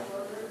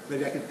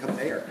Maybe I can come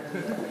there.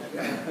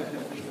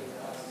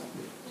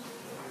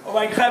 All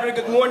right, Chavre,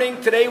 good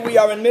morning. Today we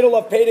are in the middle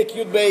of Perek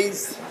Yud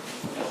Beis.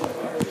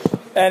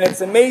 And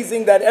it's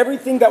amazing that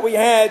everything that we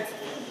had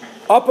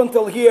up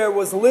until here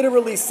was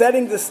literally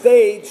setting the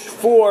stage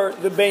for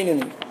the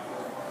Beinoni.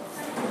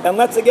 And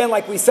let's again,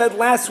 like we said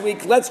last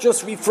week, let's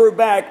just refer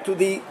back to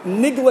the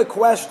Nigla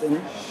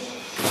question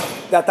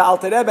that the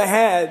Alter Rebbe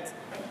had,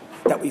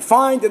 that we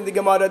find in the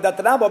Gemara,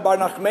 that Rabba Bar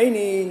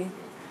Nachmani,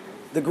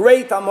 the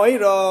great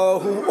Amoira,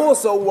 who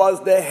also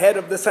was the head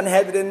of the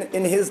Sanhedrin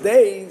in his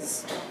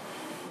days,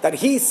 that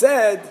he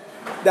said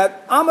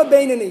that I'm a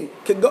Beinoni,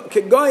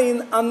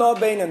 Kegoin Ano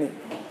Beinoni.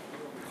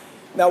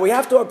 Now we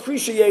have to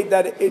appreciate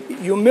that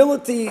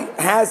humility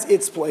has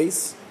its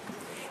place,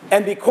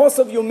 and because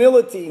of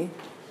humility,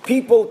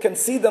 people can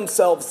see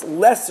themselves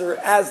lesser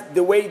as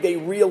the way they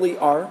really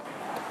are.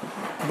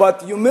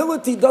 But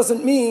humility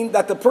doesn't mean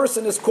that the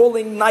person is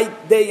calling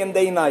night day and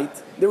day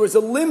night. There is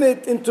a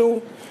limit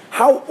into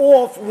how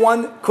off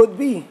one could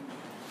be.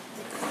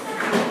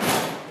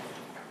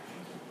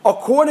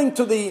 According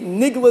to the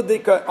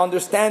Nigladika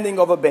understanding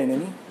of a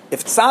Beinoni,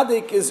 if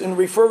tzaddik is in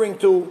referring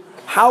to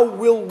how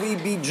will we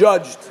be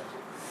judged,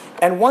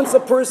 and once a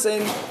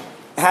person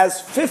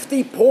has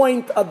 50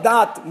 point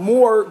adat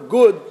more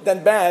good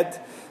than bad,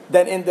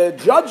 then in the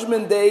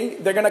judgment day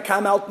they're going to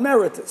come out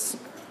meritus.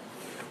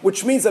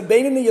 Which means a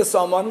Beinoni is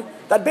someone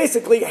that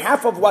basically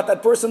half of what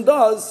that person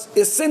does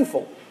is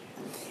sinful.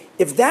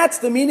 If that's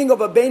the meaning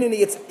of a Beinoni,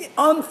 it's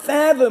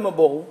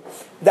unfathomable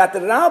that the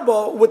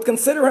Rabbah would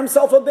consider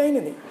himself a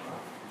Beinoni.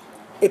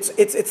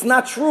 It's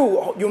not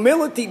true.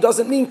 Humility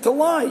doesn't mean to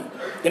lie.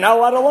 You're not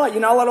allowed to lie.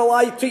 You're not allowed to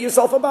lie to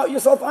yourself about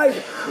yourself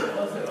either.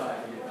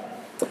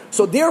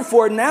 So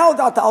therefore, now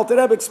that the Alter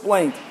Rebbe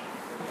explained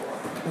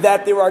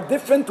that there are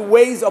different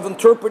ways of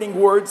interpreting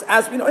words,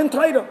 as we know in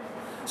Torah.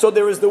 So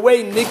there is the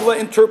way Nigla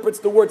interprets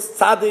the words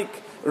tzaddik,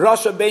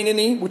 rasha,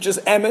 Beinoni, which is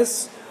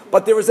emes,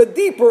 but there is a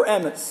deeper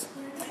emes.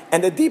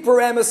 And the deeper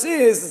emes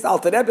is,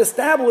 Alter Rebbe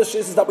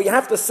establishes, is that we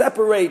have to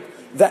separate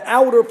the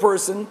outer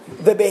person,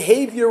 the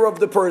behavior of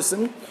the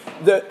person,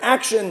 the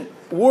action,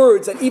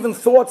 words, and even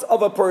thoughts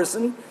of a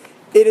person.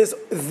 It is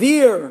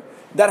there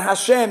that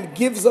Hashem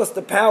gives us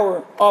the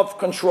power of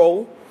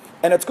control.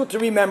 And it's good to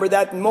remember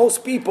that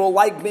most people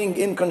like being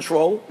in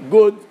control,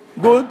 good,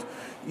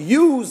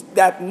 use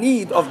that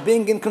need of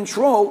being in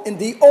control in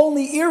the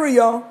only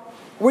area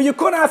where you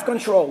could have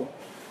control.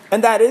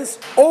 And that is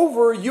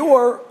over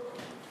your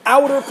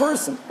outer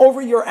person, over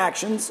your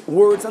actions,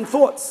 words, and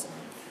thoughts.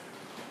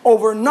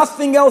 Over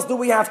nothing else do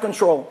we have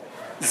control.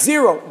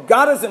 Zero.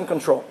 God is in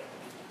control.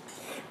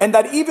 And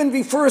that even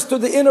refers to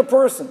the inner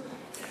person.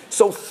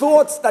 So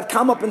thoughts that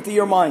come up into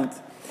your mind,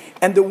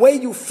 and the way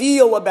you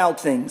feel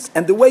about things,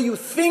 and the way you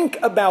think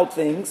about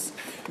things,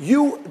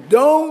 you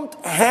don't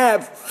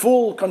have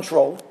full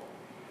control.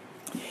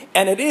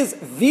 And it is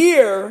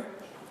there,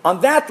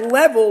 on that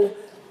level,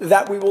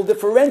 that we will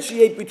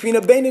differentiate between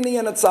a Beinoni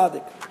and a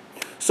tzaddik.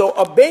 So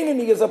a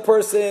Beinoni is a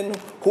person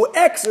who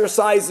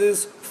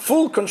exercises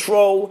full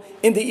control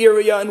in the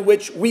area in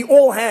which we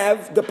all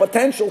have the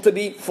potential to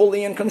be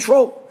fully in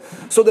control.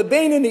 So the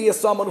Beinoni is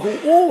someone who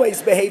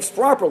always behaves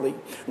properly,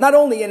 not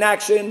only in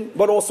action,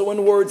 but also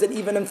in words and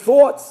even in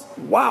thoughts.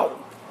 Wow.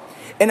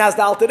 And as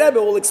the Alter Rebbe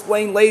will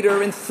explain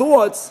later, in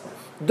thoughts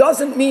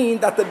doesn't mean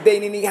that the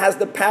Beinoni has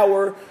the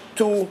power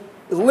to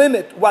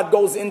limit what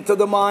goes into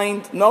the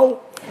mind.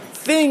 No.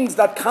 Things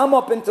that come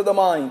up into the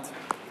mind,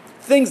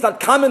 things that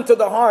come into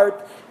the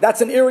heart,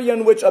 that's an area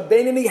in which a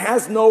Beinoni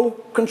has no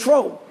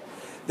control.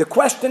 The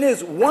question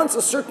is, once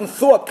a certain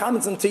thought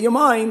comes into your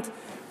mind,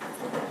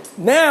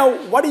 now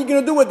what are you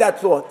going to do with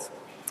that thought?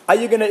 Are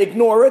you going to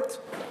ignore it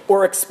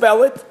or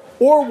expel it,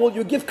 or will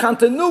you give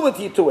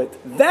continuity to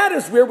it? That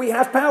is where we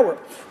have power.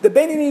 The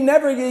Beinoni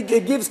never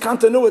gives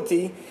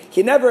continuity.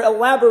 He never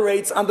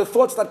elaborates on the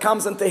thoughts that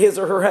comes into his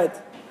or her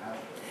head.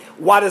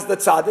 What is the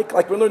tzaddik?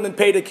 Like we learned in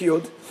Perek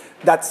Yud,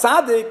 that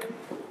tzaddik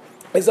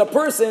is a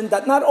person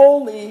that not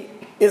only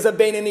is a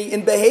Beinoni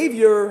in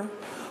behavior,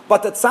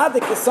 but the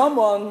tzaddik is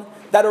someone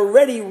that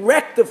already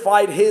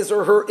rectified his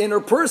or her inner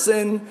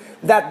person,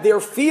 that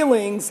their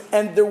feelings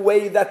and the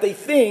way that they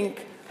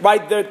think,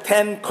 right, their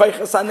 10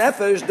 koiches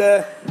hanefesh,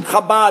 the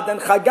chabad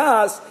and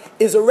chagas,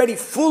 is already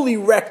fully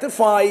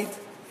rectified,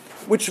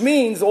 which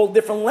means all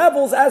different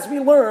levels as we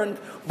learned,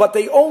 but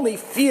they only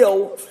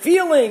feel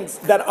feelings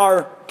that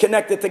are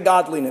connected to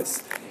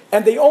godliness.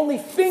 And they only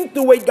think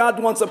the way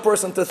God wants a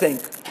person to think.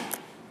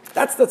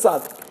 That's the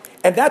tzaddik.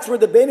 And that's where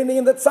the Beinoni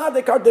and the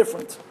tzaddik are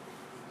different.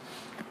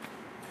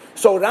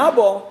 So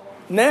Rabbah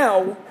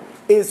now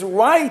is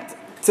right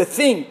to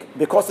think,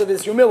 because of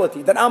his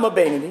humility, that I'm a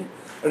Beinoni.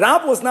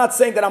 Rabbah was not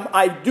saying that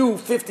I do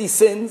 50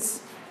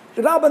 sins.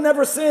 Rabbah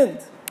never sinned.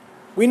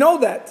 We know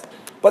that.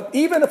 But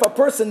even if a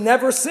person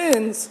never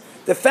sins,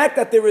 the fact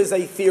that there is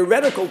a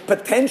theoretical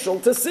potential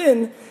to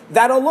sin,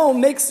 that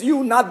alone makes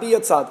you not be a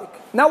tzaddik.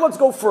 Now let's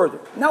go further.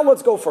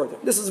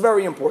 This is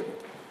very important.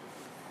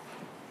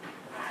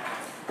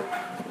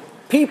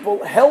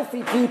 People,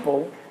 healthy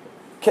people,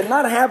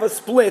 cannot have a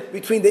split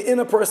between the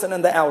inner person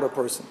and the outer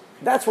person.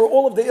 That's where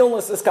all of the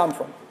illnesses come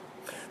from.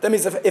 That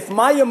means if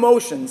my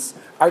emotions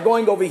are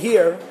going over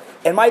here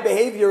and my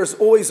behavior is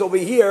always over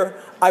here,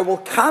 I will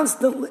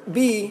constantly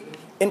be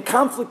in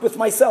conflict with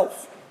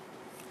myself.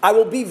 I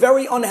will be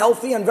very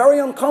unhealthy and very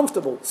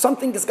uncomfortable.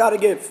 Something has got to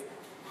give.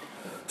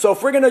 So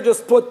if we're going to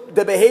just put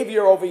the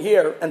behavior over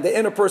here and the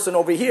inner person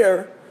over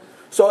here,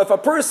 so if a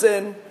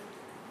person,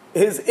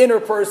 his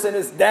inner person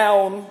is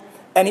down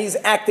and he's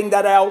acting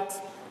that out,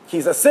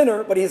 he's a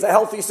sinner, but he's a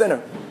healthy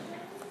sinner.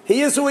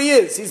 He is who he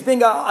is. He's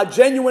being a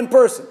genuine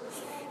person.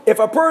 If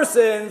a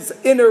person's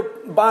inner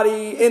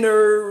body,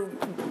 inner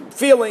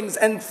feelings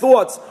and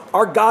thoughts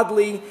are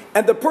godly,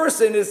 and the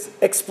person is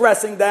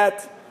expressing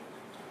that,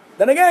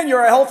 then again,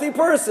 you're a healthy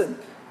person.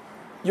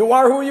 You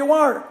are who you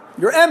are.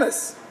 You're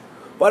emes.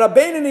 But a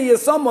Beinoni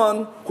is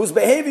someone whose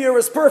behavior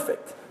is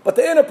perfect, but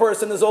the inner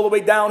person is all the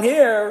way down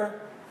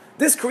here.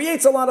 This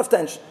creates a lot of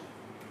tension.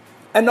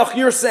 And now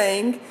you're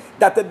saying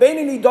that the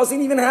Beinoni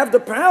doesn't even have the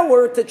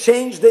power to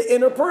change the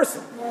inner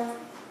person.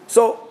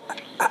 So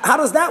how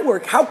does that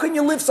work? How can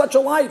you live such a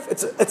life?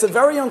 It's a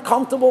very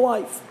uncomfortable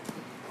life.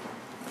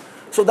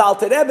 So the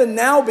Alter Rebbe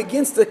now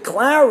begins to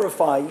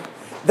clarify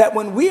that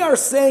when we are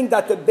saying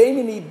that the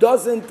Beinoni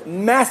doesn't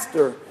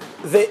master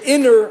the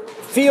inner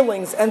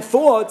feelings and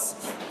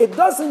thoughts, it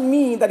doesn't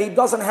mean that he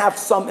doesn't have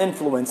some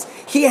influence.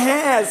 He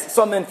has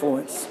some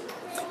influence.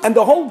 And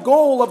the whole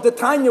goal of the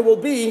Tanya will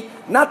be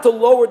not to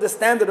lower the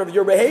standard of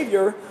your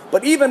behavior,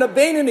 but even a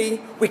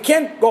Beinoni, we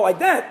can't go like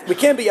that. We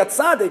can't be a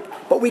tzaddik,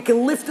 but we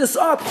can lift this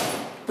up.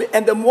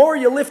 And the more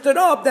you lift it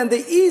up, then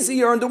the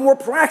easier and the more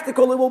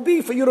practical it will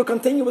be for you to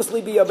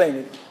continuously be a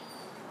Beinoni.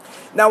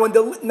 Now,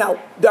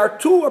 there are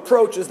two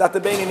approaches that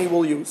the Beinoni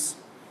will use.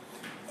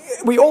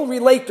 We all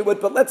relate to it,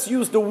 but let's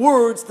use the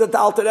words that the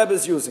Alter Rebbe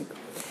is using.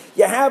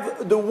 You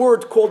have the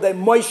word called a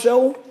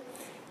moshel,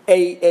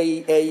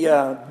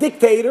 a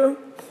dictator,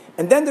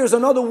 and then there's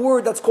another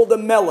word that's called a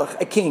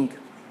melech, a king.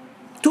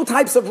 Two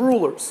types of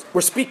rulers.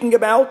 We're speaking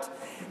about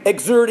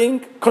exerting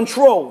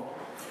control.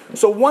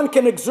 So one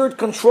can exert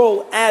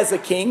control as a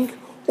king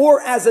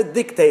or as a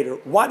dictator.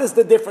 What is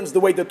the difference, the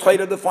way the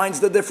Torah defines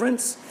the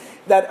difference?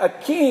 That a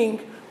king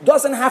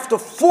doesn't have to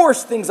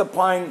force things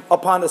upon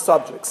the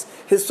subjects.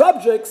 His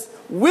subjects,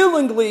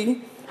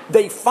 willingly,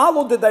 they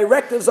follow the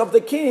directives of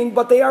the king,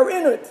 but they are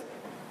in it.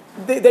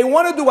 They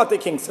want to do what the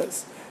king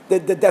says. The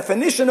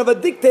definition of a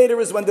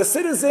dictator is when the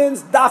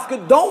citizens,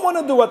 dafka, don't want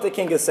to do what the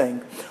king is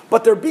saying,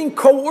 but they're being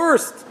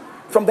coerced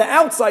from the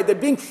outside, they're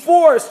being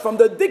forced from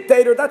the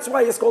dictator. That's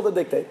why it's called a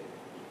dictator.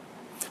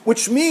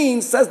 Which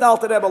means, says the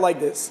Alter Rebbe like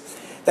this,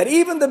 that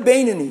even the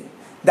Beinoni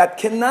that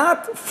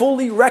cannot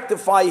fully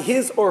rectify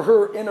his or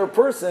her inner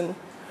person,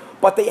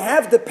 but they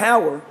have the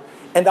power,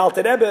 and the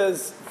Alter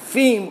Rebbe's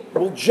theme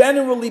will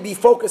generally be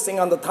focusing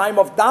on the time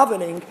of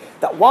davening,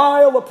 that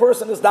while a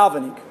person is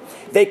davening,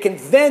 they can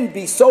then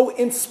be so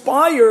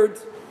inspired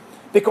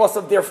because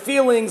of their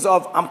feelings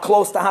of, I'm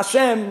close to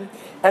Hashem,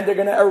 and they're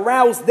going to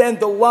arouse then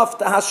the love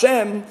to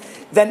Hashem,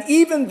 then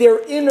even their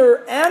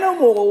inner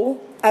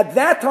animal at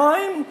that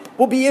time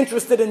will be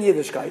interested in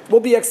Yiddishkeit, will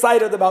be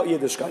excited about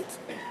Yiddishkeit.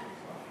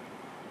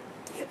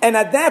 And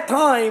at that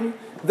time,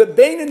 the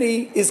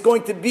Beinoni is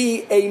going to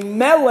be a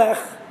melech,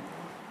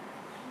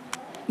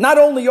 not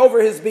only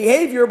over his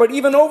behavior, but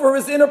even over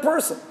his inner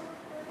person.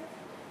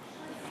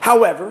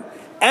 However,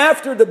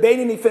 after the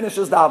Beinoni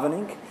finishes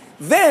davening,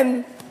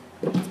 then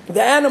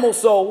the animal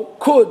soul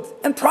could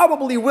and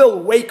probably will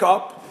wake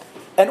up,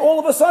 and all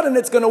of a sudden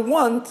it's going to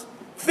want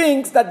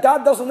things that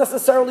God doesn't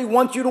necessarily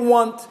want you to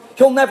want.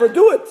 He'll never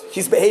do it.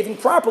 He's behaving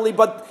properly,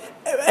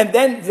 and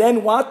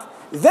then what?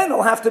 Then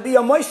he'll have to be a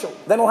moshel.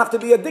 Then he'll have to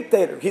be a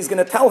dictator. He's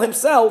going to tell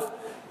himself,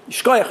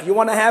 Shkoyach, you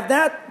want to have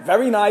that?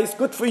 Very nice,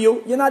 good for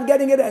you. You're not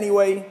getting it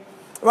anyway,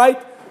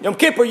 right? Yom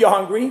Kippur, you're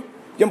hungry.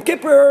 Yom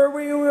Kippur,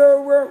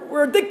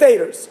 we're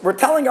dictators. We're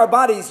telling our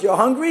bodies, you're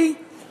hungry,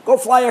 go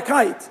fly a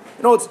kite.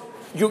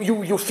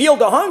 You feel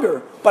the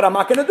hunger, but I'm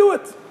not going to do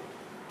it.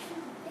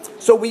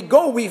 So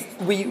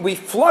we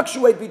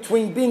fluctuate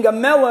between being a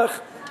melech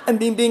and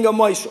being a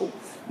moshel.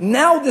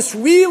 Now this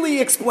really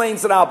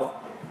explains Rabbah.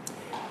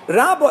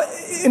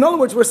 In other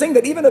words, we're saying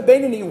that even a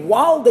Beinoni,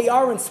 while they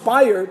are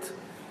inspired,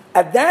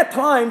 at that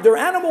time, their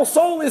animal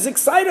soul is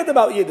excited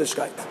about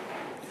Yiddishkeit.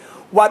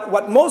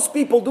 What most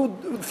people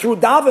do through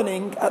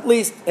davening, at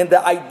least in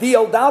the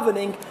ideal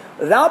davening,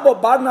 Rabbi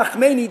Bar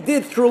Nachmani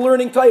did through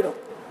learning Torah.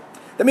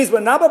 That means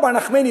when Rabbi Bar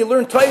Nachmani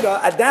learned Torah,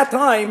 at that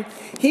time,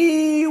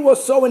 he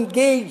was so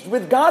engaged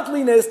with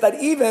godliness that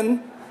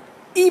even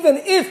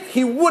if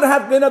he would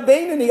have been a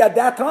Beinoni at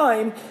that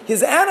time,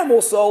 his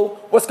animal soul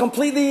was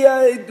completely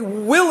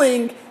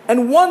willing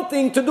and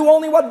wanting to do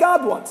only what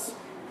God wants.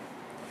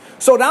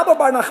 So Rabbi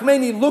Bar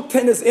Nachmani looked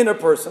in his inner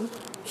person.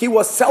 He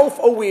was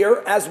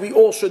self-aware, as we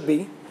all should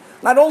be.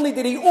 Not only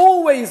did he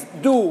always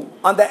do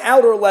on the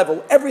outer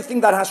level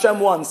everything that Hashem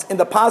wants in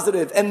the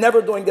positive and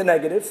never doing the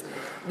negative,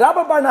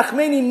 Rabbi Bar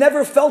Nachmani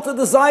never felt a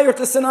desire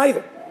to sin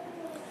either.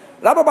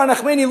 Rabbi Bar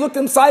Nachmani looked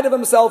inside of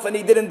himself and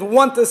he didn't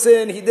want to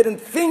sin. He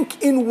didn't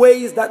think in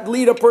ways that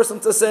lead a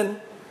person to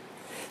sin.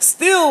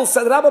 Still,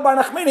 said Rabbi Bar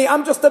Nachmani,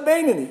 I'm just a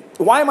Beinani.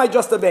 Why am I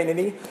just a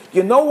Beinani?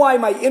 You know why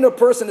my inner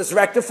person is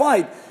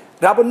rectified?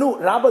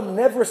 Rabbi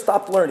never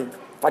stopped learning.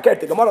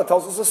 The Gemara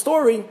tells us a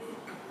story,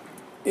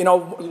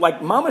 like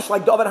Mamash,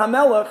 like David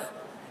HaMelech.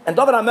 And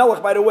David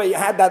HaMelech, by the way,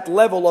 had that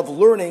level of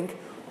learning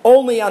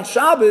only on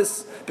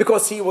Shabbos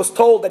because he was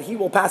told that he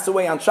will pass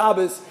away on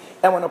Shabbos.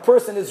 And when a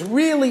person is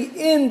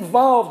really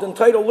involved in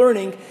Torah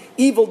learning,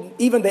 even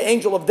the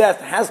angel of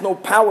death has no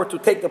power to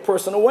take the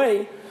person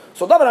away.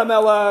 So David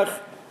HaMelech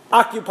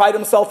occupied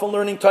himself in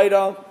learning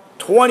Torah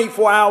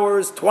 24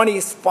 hours,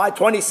 25,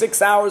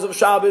 26 hours of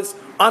Shabbos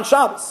on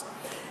Shabbos.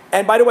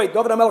 And by the way,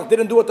 David HaMelech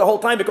didn't do it the whole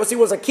time because he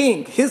was a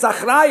king. His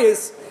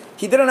achrayis,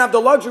 he didn't have the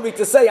luxury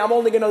to say, I'm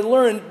only going to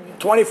learn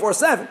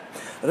 24/7.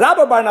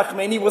 Rabbi Bar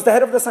Nachmani was the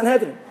head of the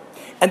Sanhedrin.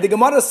 And the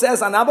Gemara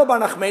says, "An Rabbi Bar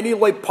Nachmani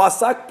loy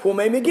pasak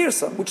pumei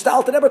megirsa," which the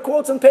Alter Rebbe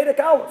quotes in Perek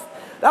Aleph.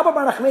 Rabbi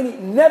Bar Nachmani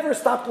never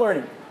stopped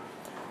learning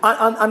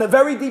on a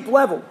very deep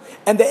level,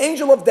 and the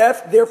angel of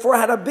death therefore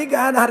had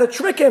to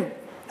trick him,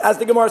 as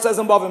the Gemara says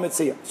in Bava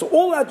Metzia. So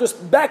all that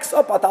just backs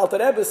up what Alter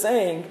Rebbe is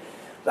saying.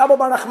 Rabbi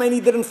Bar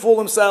Nachmani didn't fool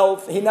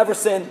himself. He never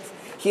sinned.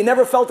 He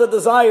never felt a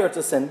desire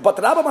to sin. But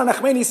Rabbi Bar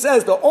Nachmani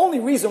says the only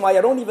reason why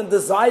I don't even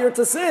desire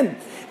to sin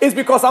is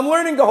because I'm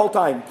learning the whole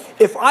time.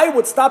 If I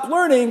would stop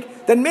learning,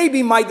 then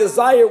maybe my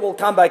desire will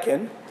come back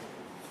in.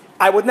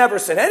 I would never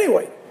sin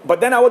anyway. But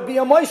then I would be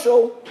a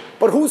moshel.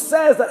 But who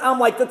says that I'm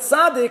like the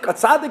tzaddik? A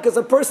tzaddik is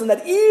a person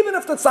that even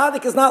if the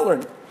tzaddik is not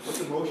learning.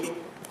 What's a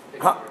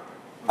moshel?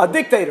 A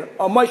dictator,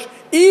 a moshel.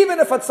 Even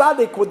if a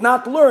tzaddik would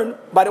not learn,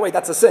 by the way,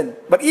 that's a sin.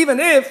 But even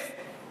if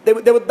they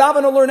would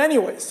daven to learn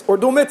anyways, or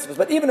do mitzvahs.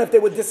 But even if they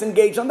would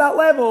disengage on that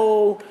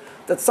level,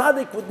 the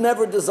tzaddik would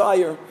never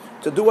desire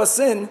to do a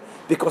sin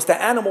because the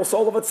animal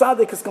soul of a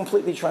tzaddik is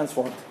completely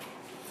transformed.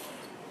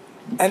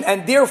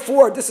 And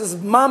therefore, this is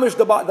mamish.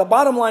 The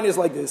bottom line is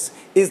like this: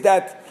 is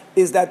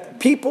that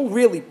people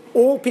really,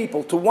 all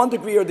people, to one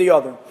degree or the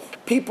other,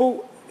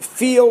 people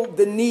feel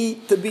the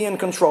need to be in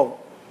control.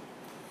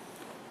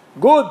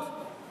 Good,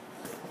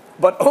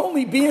 but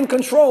only be in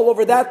control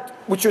over that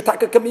which your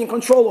taka can be in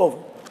control over.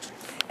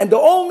 And the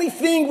only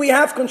thing we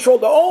have control,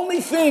 the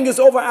only thing is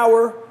over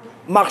our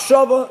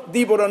machshava,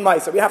 dibur, and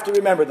maisa. We have to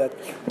remember that.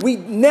 We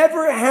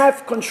never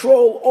have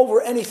control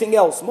over anything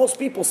else. Most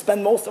people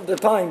spend most of their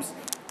times,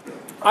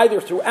 either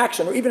through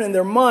action or even in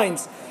their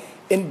minds,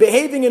 in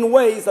behaving in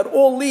ways that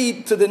all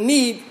lead to the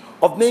need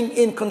of being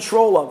in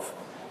control of.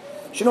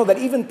 You know that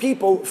even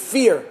people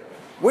fear.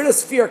 Where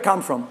does fear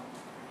come from?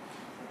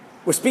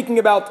 We're speaking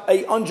about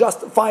an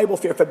unjustifiable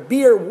fear. If a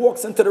bear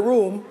walks into the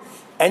room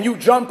and you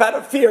jump out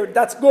of fear,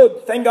 that's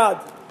good, thank God.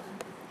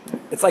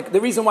 It's like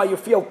the reason why you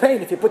feel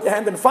pain. If you put your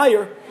hand in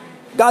fire,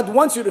 God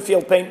wants you to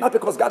feel pain, not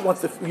because God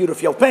wants you to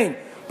feel pain,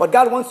 but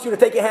God wants you to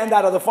take your hand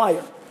out of the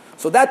fire.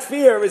 So that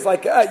fear is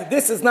like,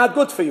 this is not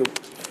good for you.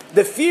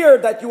 The fear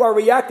that you are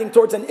reacting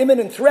towards an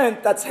imminent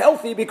threat, that's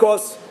healthy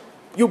because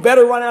you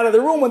better run out of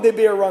the room when the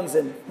bear runs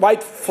in.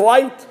 Right?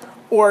 Flight,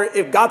 or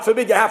if God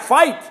forbid you have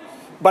fight,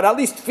 but at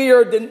least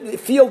feel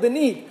the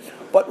need.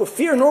 But with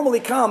fear normally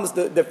comes,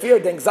 the fear,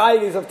 the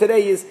anxieties of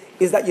today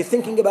is that you're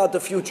thinking about the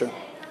future.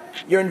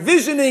 You're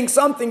envisioning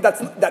something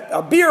that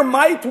a bear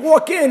might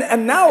walk in,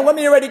 and now let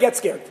me already get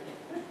scared.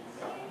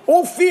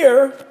 All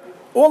fear,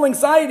 all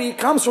anxiety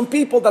comes from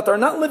people that are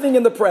not living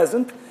in the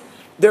present.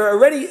 They're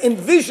already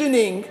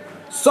envisioning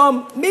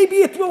maybe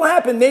it will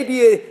happen, maybe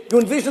you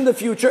envision the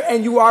future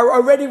and you are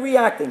already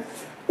reacting.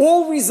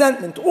 All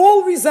resentment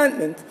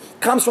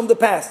comes from the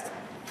past.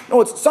 No,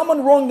 it's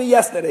someone wronged me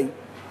yesterday.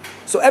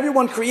 So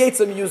everyone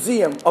creates a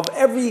museum of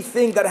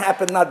everything that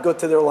happened not good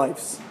to their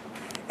lives.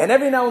 And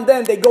every now and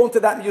then they go into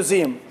that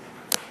museum.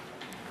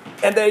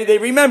 And they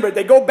remember,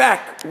 they go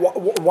back.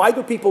 Why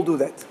do people do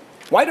that?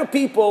 Why do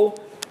people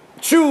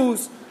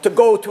choose to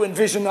go to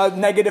envision a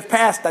negative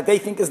past that they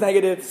think is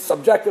negative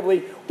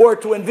subjectively, or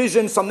to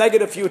envision some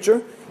negative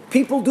future?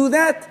 People do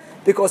that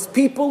because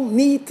people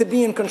need to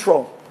be in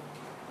control.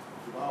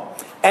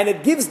 And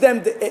it gives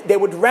them, they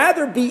would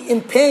rather be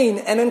in pain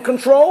and in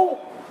control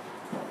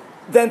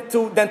than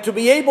to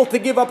be able to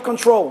give up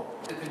control.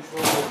 The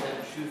control of them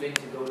choosing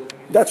to go to the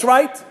museum. That's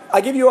right.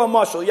 I give you a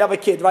mashal. You have a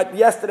kid, right?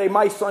 Yesterday,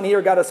 my son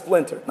here got a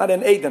splinter, not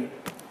an Aiden.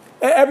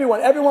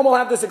 Everyone will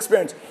have this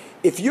experience.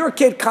 If your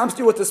kid comes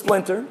to you with a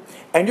splinter,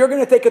 and you're going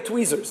to take a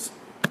tweezers,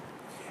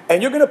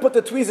 and you're going to put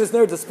the tweezers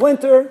near the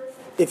splinter,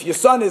 if your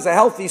son is a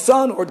healthy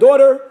son or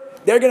daughter,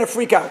 they're going to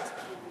freak out.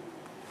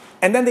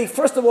 And then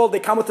first of all, they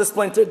come with the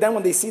splinter. Then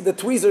when they see the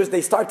tweezers,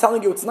 they start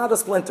telling you it's not a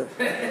splinter.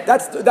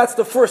 That's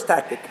the first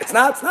tactic. It's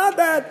not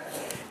that.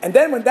 And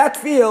then when that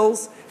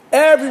feels,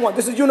 everyone,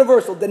 this is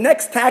universal. The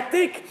next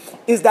tactic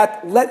is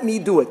that let me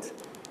do it.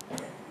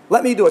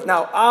 Let me do it.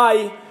 Now,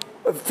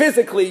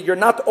 physically, you're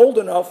not old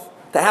enough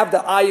to have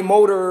the eye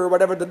motor, or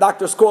whatever the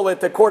doctors call it,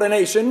 the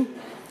coordination.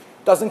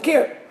 Doesn't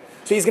care.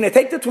 So he's going to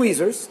take the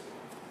tweezers,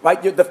 right?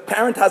 The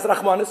parent has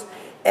rachmanis,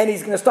 and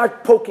he's going to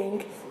start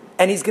poking.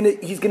 And he's going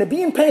to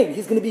be in pain.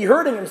 He's going to be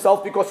hurting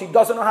himself because he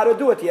doesn't know how to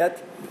do it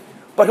yet.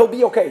 But he'll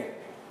be okay.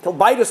 He'll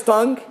bite his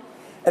tongue.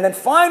 And then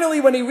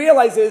finally, when he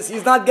realizes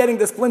he's not getting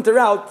the splinter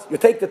out, you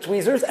take the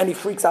tweezers and he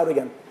freaks out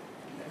again.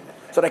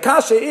 So the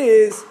kasha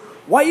is,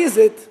 why is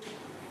it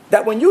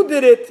that when you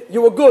did it,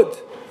 you were good?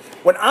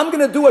 When I'm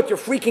going to do it, you're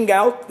freaking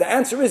out? The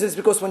answer is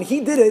because when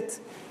he did it,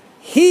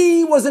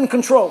 he was in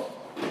control.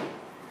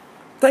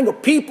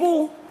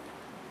 People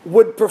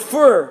would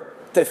prefer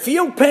to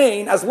feel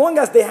pain as long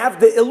as they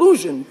have the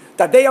illusion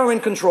that they are in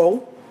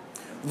control,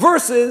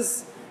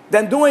 versus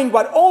than doing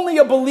what only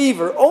a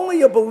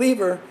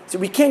believer, so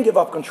we can't give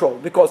up control,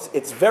 because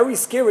it's very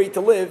scary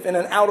to live in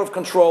an out of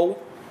control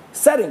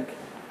setting.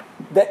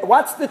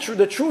 What's the truth?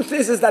 The truth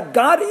is that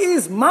God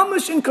is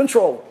mamash in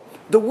control.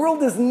 The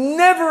world is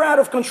never out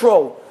of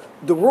control.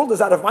 The world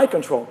is out of my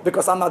control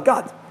because I'm not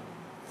God.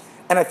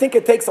 And I think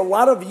it takes a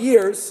lot of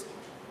years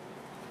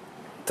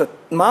to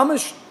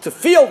mamash to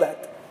feel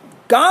that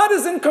God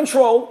is in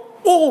control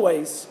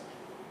always,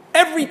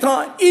 every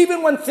time,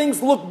 even when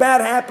things look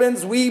bad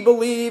happens. We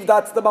believe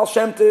that's the Baal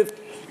Shem Tov.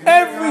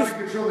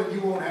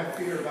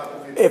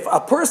 If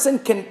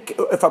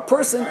a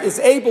person is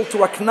able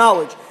to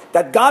acknowledge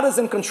that God is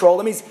in control,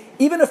 that means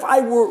even if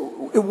I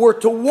were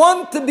to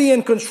want to be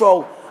in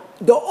control,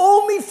 the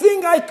only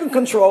thing I can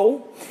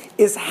control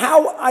is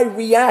how I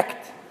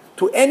react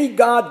to any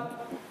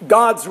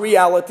God's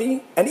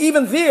reality, and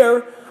even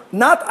there,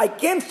 I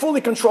can't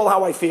fully control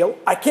how I feel.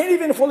 I can't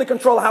even fully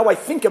control how I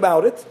think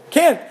about it.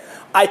 Can't.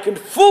 I can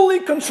fully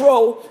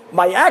control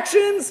my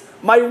actions,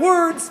 my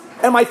words,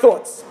 and my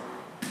thoughts.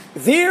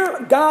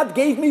 There, God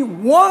gave me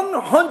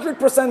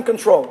 100%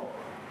 control.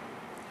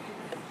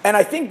 And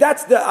I think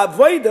that's the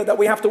avodah that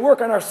we have to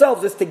work on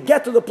ourselves, is to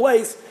get to the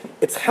place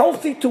it's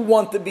healthy to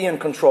want to be in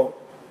control.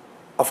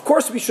 Of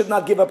course, we should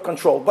not give up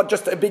control, but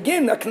just to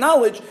begin,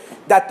 acknowledge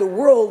that the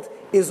world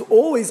is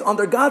always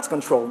under God's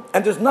control,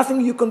 and there's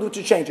nothing you can do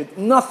to change it.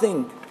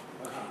 Nothing.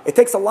 It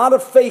takes a lot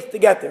of faith to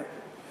get there.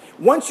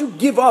 Once you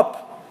give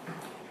up,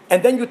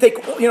 and then you take,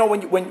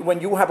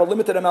 when you have a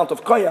limited amount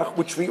of koyach,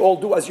 which we all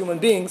do as human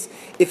beings,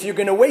 if you're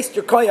going to waste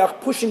your koyach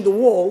pushing the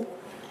wall,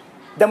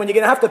 then when you're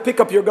going to have to pick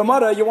up your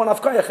Gemara, you won't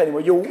have koyach anymore.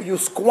 You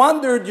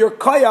squandered your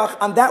koyach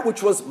on that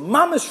which was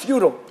mamish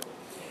futile.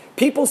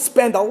 People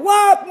spend a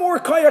lot more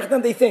koyach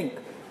than they think.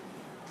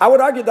 I would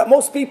argue that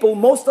most people,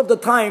 most of the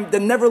time, they're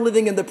never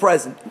living in the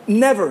present.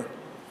 Never.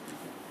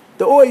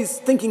 They're always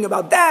thinking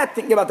about that,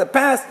 thinking about the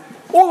past.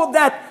 All of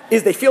that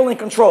is they feel in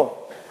control.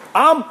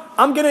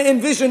 I'm going to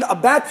envision a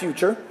bad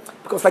future,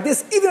 because like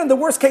this, even in the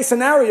worst case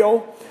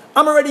scenario,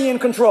 I'm already in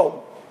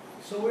control.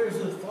 So where's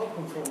the thought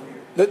control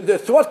here? The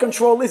thought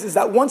control is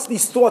that once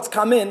these thoughts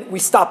come in, we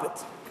stop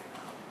it.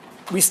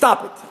 We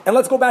stop it. And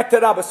let's go back to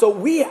Rabbah. So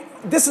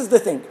this is the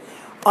thing.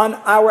 On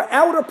our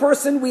outer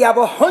person, we have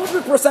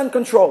 100%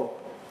 control.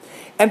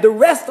 And the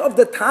rest of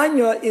the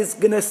Tanya is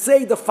going to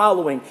say the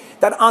following,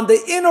 that on the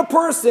inner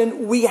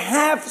person, we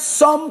have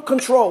some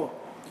control.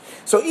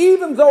 So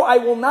even though I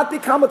will not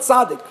become a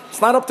tzaddik, it's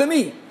not up to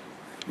me.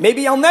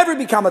 Maybe I'll never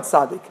become a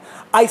tzaddik.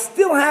 I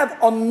still have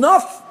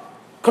enough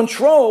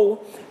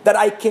control that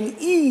I can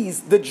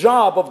ease the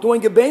job of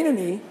doing a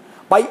Beinani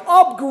by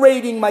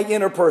upgrading my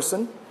inner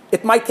person.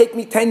 It might take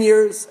me 10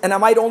 years, and I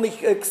might only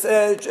have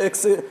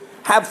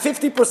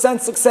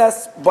 50%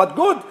 success, but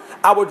good.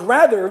 I would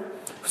rather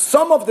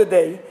some of the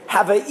day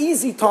have an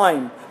easy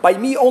time by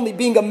me only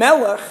being a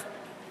melech,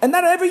 and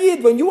then every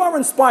Yid, when you are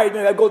inspired,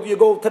 you go to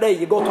a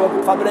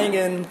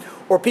Fabrengen,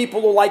 or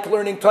people who like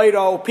learning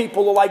Torah, or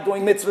people who like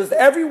doing mitzvahs,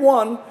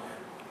 everyone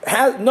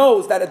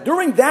knows that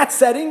during that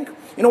setting,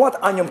 you know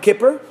what, on Yom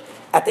Kippur,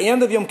 at the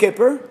end of Yom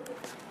Kippur,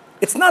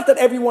 it's not that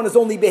everyone is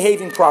only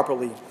behaving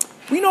properly.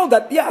 We know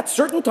that, at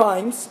certain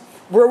times,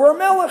 we're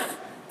melech.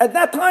 At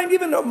that time,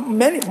 even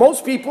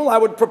most people, I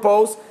would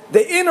propose,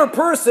 the inner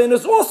person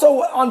is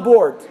also on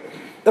board.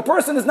 The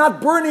person is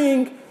not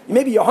burning.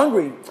 Maybe you're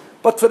hungry,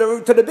 but to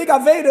the big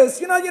Avedas,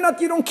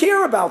 you don't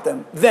care about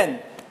them then.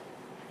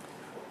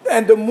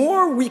 And the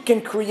more we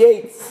can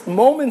create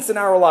moments in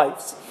our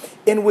lives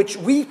in which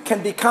we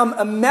can become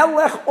a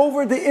melech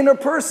over the inner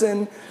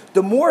person,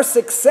 the more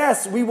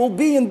success we will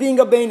be in being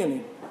a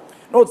Beinani.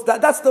 No,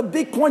 that's the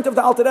big point of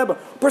the Alter Rebbe.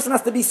 A person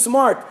has to be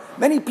smart.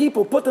 Many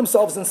people put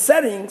themselves in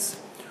settings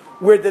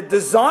where the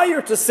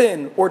desire to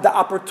sin or the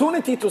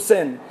opportunity to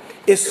sin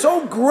is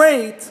so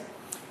great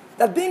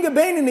that being a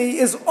Beinani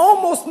is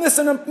almost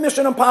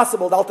mission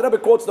impossible. The Alter Rebbe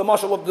quotes the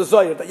mashal of the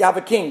Zohar, that you have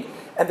a king,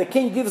 and the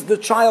king gives the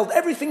child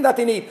everything that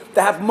they need.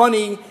 They have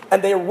money,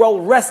 and they are well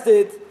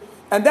rested,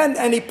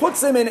 and he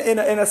puts him in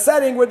a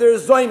setting where there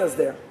is zoinas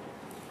there.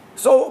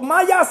 So,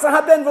 ma yasa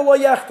haben v'lo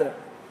yechter.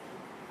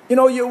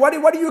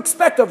 What do you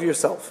expect of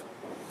yourself?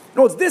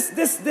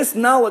 It's this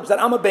knowledge that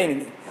I'm a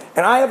Beinani,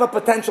 and I have a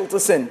potential to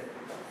sin.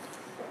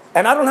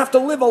 And I don't have to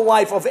live a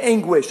life of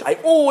anguish. I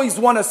always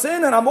want to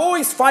sin, and I'm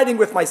always fighting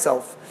with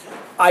myself.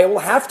 I will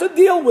have to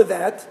deal with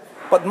that,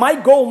 but my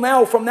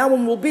goal from now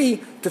on will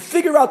be to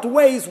figure out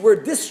ways where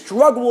this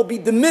struggle will be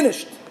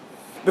diminished.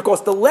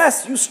 Because the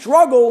less you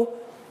struggle,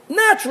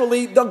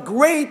 naturally, the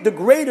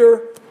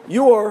greater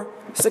your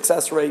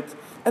success rate.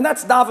 And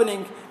that's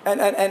davening, and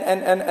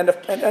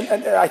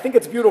I think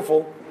it's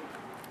beautiful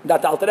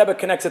that the Alter Rebbe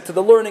connects it to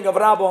the learning of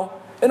Rabba.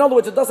 In other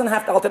words, it doesn't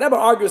have to. Alter Rebbe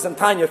argues in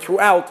Tanya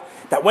throughout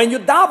that when you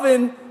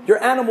daven,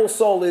 your animal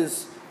soul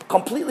is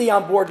completely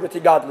on board with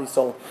your godly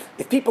soul.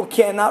 If people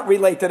cannot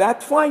relate to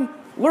that, fine,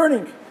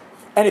 learning.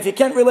 And if you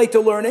can't relate to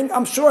learning,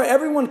 I'm sure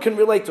everyone can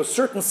relate to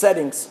certain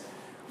settings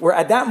where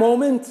at that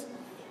moment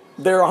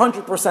they're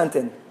 100%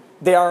 in.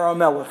 They are a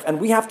melech. And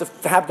we have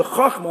to have the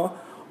chachma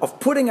of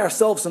putting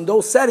ourselves in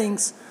those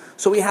settings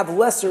so we have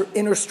lesser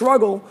inner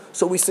struggle,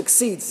 so we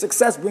succeed.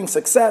 Success brings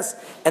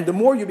success, and the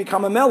more you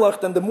become a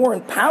melech, then the more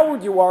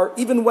empowered you are,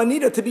 even when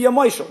needed, to be a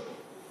moshel.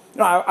 You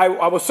know,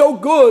 I was so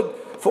good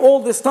for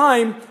all this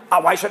time,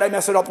 why should I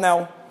mess it up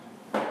now?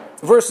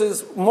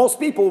 Versus most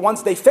people,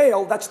 once they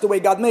fail, that's the way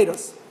God made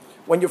us.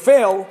 When you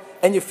fail,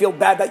 and you feel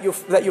bad that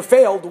you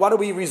failed, what do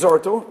we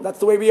resort to? That's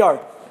the way we are.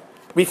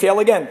 We fail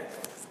again.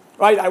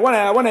 Right? I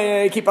want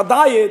to keep a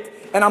diet,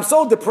 and I'm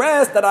so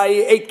depressed that I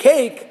ate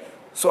cake.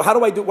 So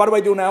what do I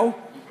do now?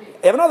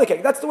 I have another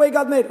cake. That's the way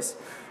God made us.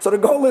 So the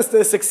goal is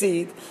to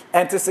succeed,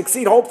 and to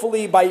succeed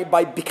hopefully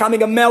by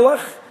becoming a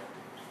melech.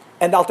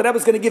 And the Alter Rebbe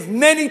is going to give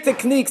many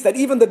techniques that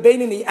even the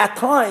Beinoni at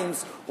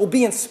times will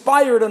be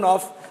inspired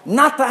enough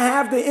not to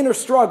have the inner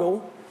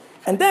struggle.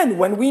 And then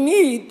when we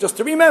need, just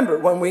to remember,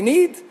 when we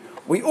need,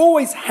 we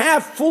always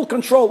have full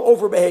control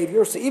over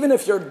behavior. So even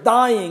if you're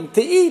dying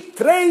to eat,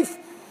 treif,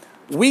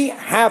 we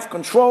have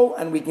control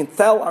and we can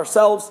tell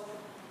ourselves,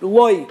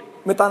 loy,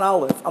 mitan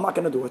aleph, I'm not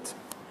going to do it.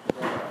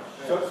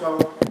 So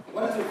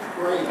what is the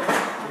phrase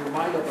you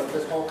remind us of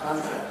this whole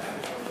concept?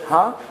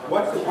 Huh?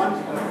 What's the one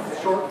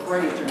short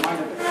phrase you remind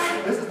us of?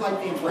 This is like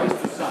the embrace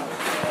the sun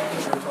that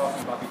we were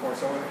talking about before.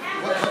 So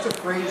what's a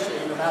phrase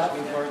in the that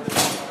we've learned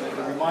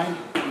that remind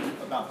you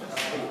about this?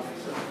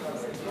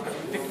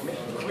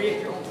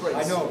 Create your own phrase.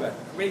 I know, but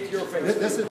Create your phrase. this is